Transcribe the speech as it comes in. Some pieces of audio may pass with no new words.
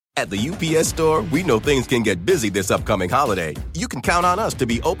At the UPS Store, we know things can get busy this upcoming holiday. You can count on us to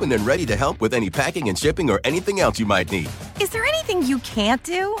be open and ready to help with any packing and shipping or anything else you might need. Is there anything you can't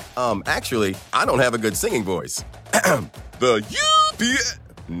do? Actually, I don't have a good singing voice. The UPS...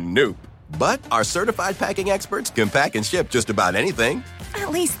 Nope. But our certified packing experts can pack and ship just about anything.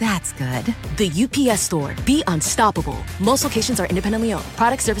 At least that's good. The UPS Store. Be unstoppable. Most locations are independently owned.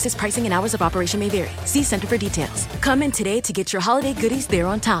 Product, services, pricing, and hours of operation may vary. See Center for details. Come in today to get your holiday goodies there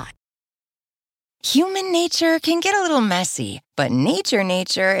on time. Human nature can get a little messy, but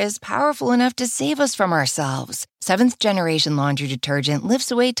nature is powerful enough to save us from ourselves. Seventh Generation Laundry Detergent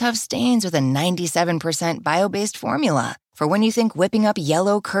lifts away tough stains with a 97% bio-based formula. For when you think whipping up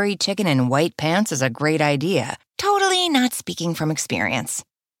yellow curry chicken in white pants is a great idea. Totally not speaking from experience.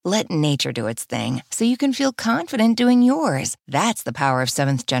 Let nature do its thing so you can feel confident doing yours. That's the power of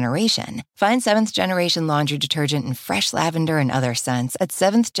Seventh Generation. Find Seventh Generation Laundry Detergent in fresh lavender and other scents at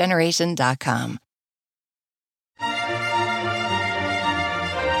seventhgeneration.com.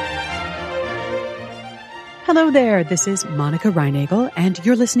 Hello there, this is Monica Reinagel, and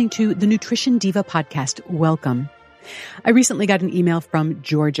you're listening to the Nutrition Diva podcast. Welcome. I recently got an email from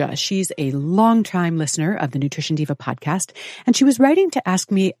Georgia. She's a longtime listener of the Nutrition Diva podcast, and she was writing to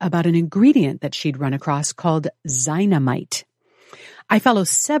ask me about an ingredient that she'd run across called Zynamite. I follow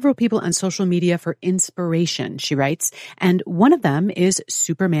several people on social media for inspiration, she writes, and one of them is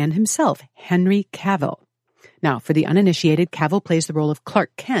Superman himself, Henry Cavill. Now, for the uninitiated, Cavill plays the role of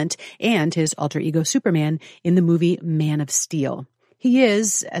Clark Kent and his alter ego Superman in the movie Man of Steel. He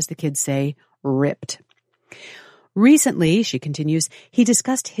is, as the kids say, ripped. Recently, she continues, he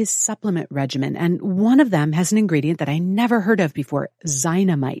discussed his supplement regimen, and one of them has an ingredient that I never heard of before,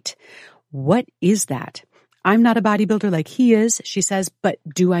 Zynamite. What is that? I'm not a bodybuilder like he is, she says, but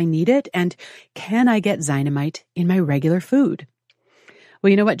do I need it? And can I get Zynamite in my regular food? Well,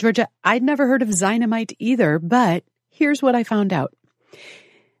 you know what, Georgia? I'd never heard of Zynamite either, but here's what I found out.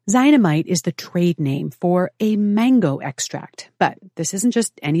 Zynamite is the trade name for a mango extract, but this isn't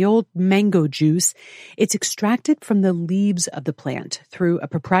just any old mango juice. It's extracted from the leaves of the plant through a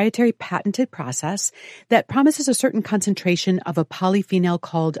proprietary patented process that promises a certain concentration of a polyphenol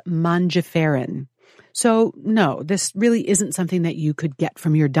called mangiferin. So no, this really isn't something that you could get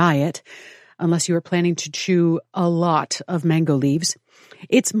from your diet unless you were planning to chew a lot of mango leaves.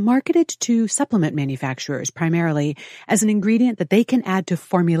 It's marketed to supplement manufacturers primarily as an ingredient that they can add to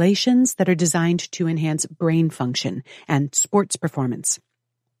formulations that are designed to enhance brain function and sports performance.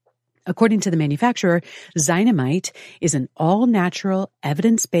 According to the manufacturer, Zynamite is an all-natural,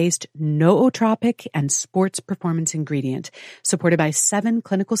 evidence-based, nootropic, and sports performance ingredient supported by 7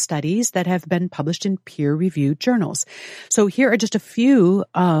 clinical studies that have been published in peer-reviewed journals. So here are just a few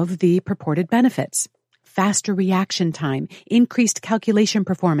of the purported benefits. Faster reaction time, increased calculation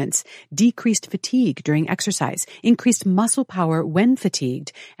performance, decreased fatigue during exercise, increased muscle power when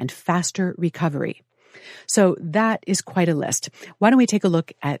fatigued, and faster recovery. So that is quite a list. Why don't we take a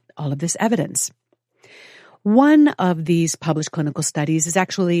look at all of this evidence? One of these published clinical studies is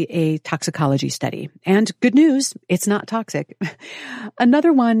actually a toxicology study. And good news, it's not toxic.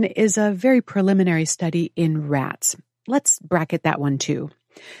 Another one is a very preliminary study in rats. Let's bracket that one too.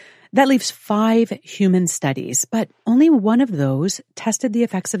 That leaves 5 human studies, but only one of those tested the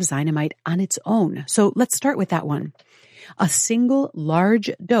effects of Zynamite on its own. So let's start with that one. A single large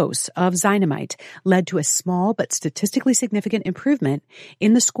dose of Zynamite led to a small but statistically significant improvement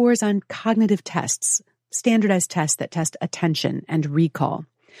in the scores on cognitive tests, standardized tests that test attention and recall.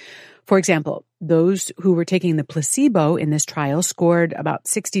 For example, those who were taking the placebo in this trial scored about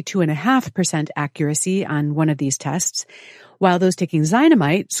 62.5% accuracy on one of these tests, while those taking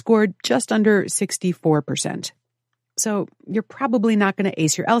Zynamite scored just under 64%. So you're probably not going to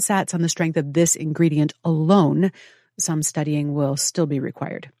ace your LSATs on the strength of this ingredient alone. Some studying will still be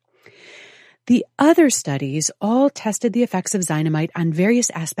required. The other studies all tested the effects of Zynamite on various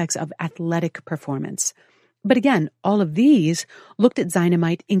aspects of athletic performance. But again, all of these looked at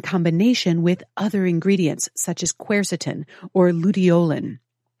Zynamite in combination with other ingredients such as quercetin or luteolin.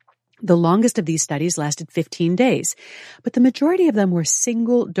 The longest of these studies lasted 15 days, but the majority of them were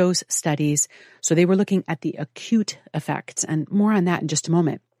single-dose studies, so they were looking at the acute effects, and more on that in just a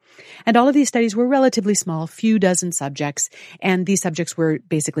moment. And all of these studies were relatively small, few dozen subjects, and these subjects were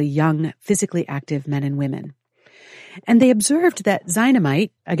basically young, physically active men and women. And they observed that Zynamite,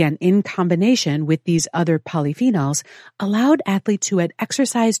 again in combination with these other polyphenols, allowed athletes who had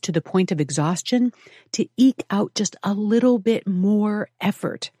exercised to the point of exhaustion to eke out just a little bit more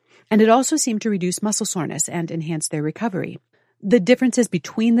effort. And it also seemed to reduce muscle soreness and enhance their recovery. The differences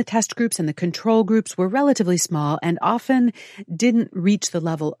between the test groups and the control groups were relatively small and often didn't reach the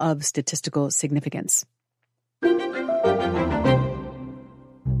level of statistical significance.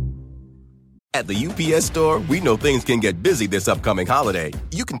 At the UPS Store, we know things can get busy this upcoming holiday.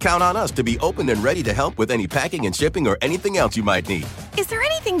 You can count on us to be open and ready to help with any packing and shipping or anything else you might need. Is there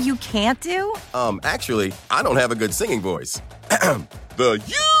anything you can't do? Actually, I don't have a good singing voice. The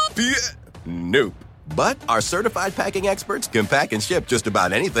UPS... Nope. But our certified packing experts can pack and ship just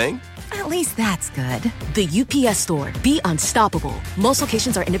about anything. At least that's good. The UPS Store. Be unstoppable. Most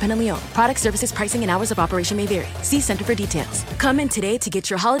locations are independently owned. Product, services, pricing, and hours of operation may vary. See Center for details. Come in today to get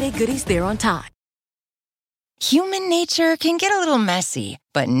your holiday goodies there on time. Human nature can get a little messy,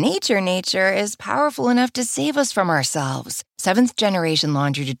 but nature is powerful enough to save us from ourselves. Seventh Generation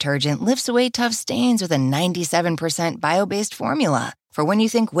Laundry Detergent lifts away tough stains with a 97% bio-based formula. For when you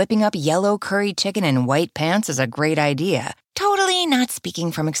think whipping up yellow curry chicken in white pants is a great idea. Totally not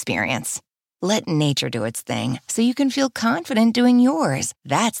speaking from experience. Let nature do its thing so you can feel confident doing yours.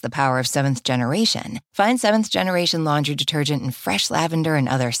 That's the power of Seventh Generation. Find Seventh Generation Laundry Detergent in fresh lavender and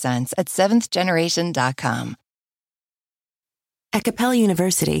other scents at seventhgeneration.com. At Capella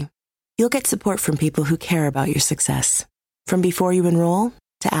University, you'll get support from people who care about your success. From before you enroll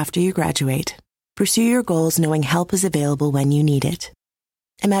to after you graduate, pursue your goals knowing help is available when you need it.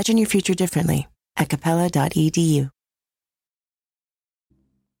 Imagine your future differently at capella.edu.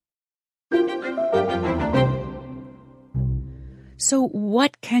 So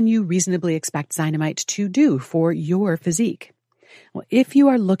what can you reasonably expect Zynamite to do for your physique? Well, if you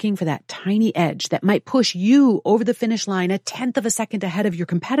are looking for that tiny edge that might push you over the finish line 1/10 of a second ahead of your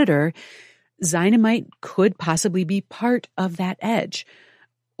competitor, Zynamite could possibly be part of that edge.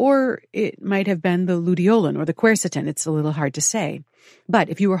 Or it might have been the luteolin or the quercetin. It's a little hard to say. But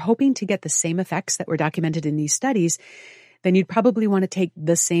if you were hoping to get the same effects that were documented in these studies, then you'd probably want to take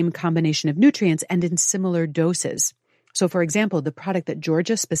the same combination of nutrients and in similar doses. So, for example, the product that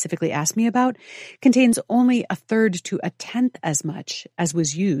Georgia specifically asked me about contains only 1/3 to 1/10 as much as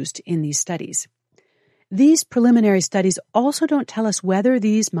was used in these studies. These preliminary studies also don't tell us whether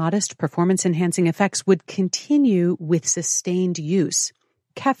these modest performance-enhancing effects would continue with sustained use.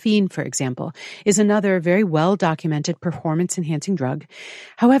 Caffeine, for example, is another very well-documented performance-enhancing drug.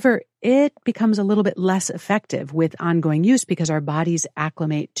 However, it becomes a little bit less effective with ongoing use because our bodies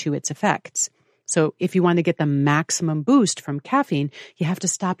acclimate to its effects. So if you want to get the maximum boost from caffeine, you have to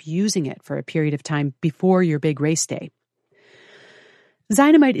stop using it for a period of time before your big race day.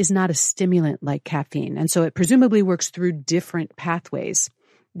 Zynamite is not a stimulant like caffeine, and so it presumably works through different pathways.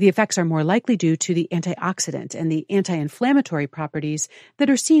 The effects are more likely due to the antioxidant and the anti-inflammatory properties that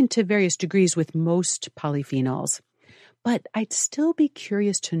are seen to various degrees with most polyphenols. But I'd still be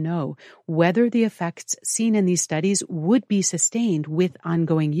curious to know whether the effects seen in these studies would be sustained with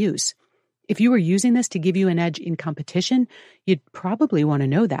ongoing use. If you were using this to give you an edge in competition, you'd probably want to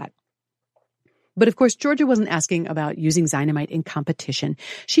know that. But of course, Georgia wasn't asking about using Zynamite in competition.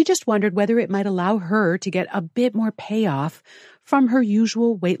 She just wondered whether it might allow her to get a bit more payoff from her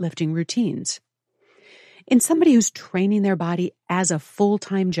usual weightlifting routines. In somebody who's training their body as a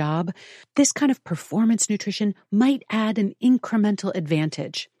full-time job, this kind of performance nutrition might add an incremental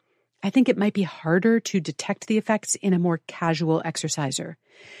advantage. I think it might be harder to detect the effects in a more casual exerciser.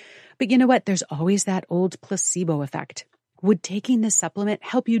 But you know what? There's always that old placebo effect. Would taking this supplement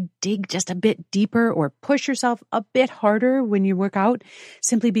help you dig just a bit deeper or push yourself a bit harder when you work out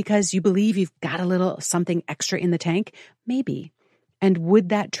simply because you believe you've got a little something extra in the tank? Maybe. And would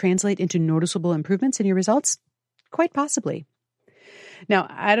that translate into noticeable improvements in your results? Quite possibly. Now,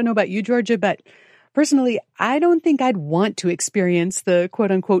 I don't know about you, Georgia, but personally, I don't think I'd want to experience the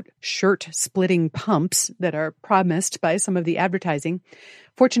quote-unquote shirt-splitting pumps that are promised by some of the advertising.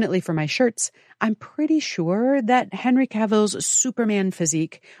 Fortunately for my shirts, I'm pretty sure that Henry Cavill's Superman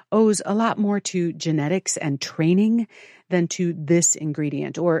physique owes a lot more to genetics and training than to this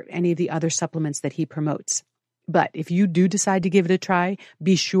ingredient or any of the other supplements that he promotes. But if you do decide to give it a try,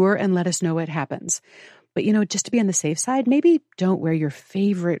 be sure and let us know what happens. But just to be on the safe side, maybe don't wear your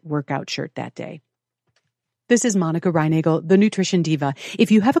favorite workout shirt that day. This is Monica Reinagel, the Nutrition Diva.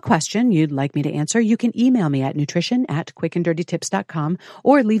 If you have a question you'd like me to answer, you can email me at nutrition@quickanddirtytips.com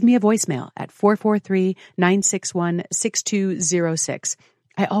or leave me a voicemail at 443-961-6206.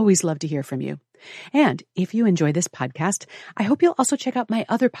 I always love to hear from you. And if you enjoy this podcast, I hope you'll also check out my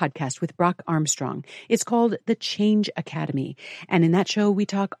other podcast with Brock Armstrong. It's called The Change Academy. And in that show, we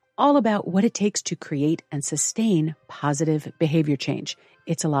talk all about what it takes to create and sustain positive behavior change.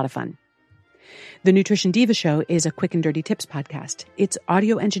 It's a lot of fun. The Nutrition Diva Show is a Quick and Dirty Tips podcast. It's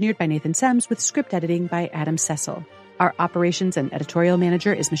audio engineered by Nathan Sems with script editing by Adam Cecil. Our operations and editorial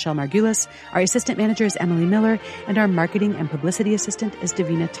manager is Michelle Margulis. Our assistant manager is Emily Miller. And our marketing and publicity assistant is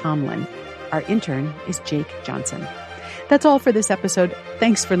Davina Tomlin. Our intern is Jake Johnson. That's all for this episode.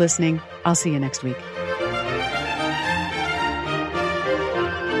 Thanks for listening. I'll see you next week.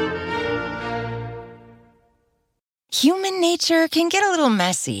 Human nature can get a little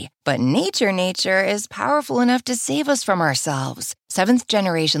messy, but nature is powerful enough to save us from ourselves. Seventh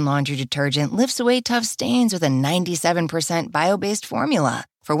Generation laundry detergent lifts away tough stains with a 97% bio-based formula.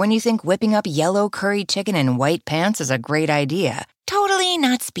 For when you think whipping up yellow curry chicken in white pants is a great idea. Totally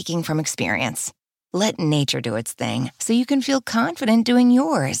not speaking from experience. Let nature do its thing so you can feel confident doing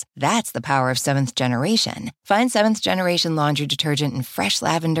yours. That's the power of Seventh Generation. Find Seventh Generation laundry detergent in fresh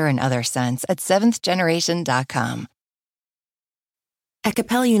lavender and other scents at seventhgeneration.com. At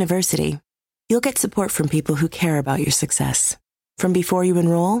Capella University, you'll get support from people who care about your success. From before you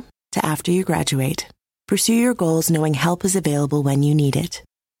enroll to after you graduate, pursue your goals knowing help is available when you need it.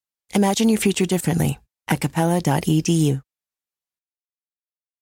 Imagine your future differently at capella.edu.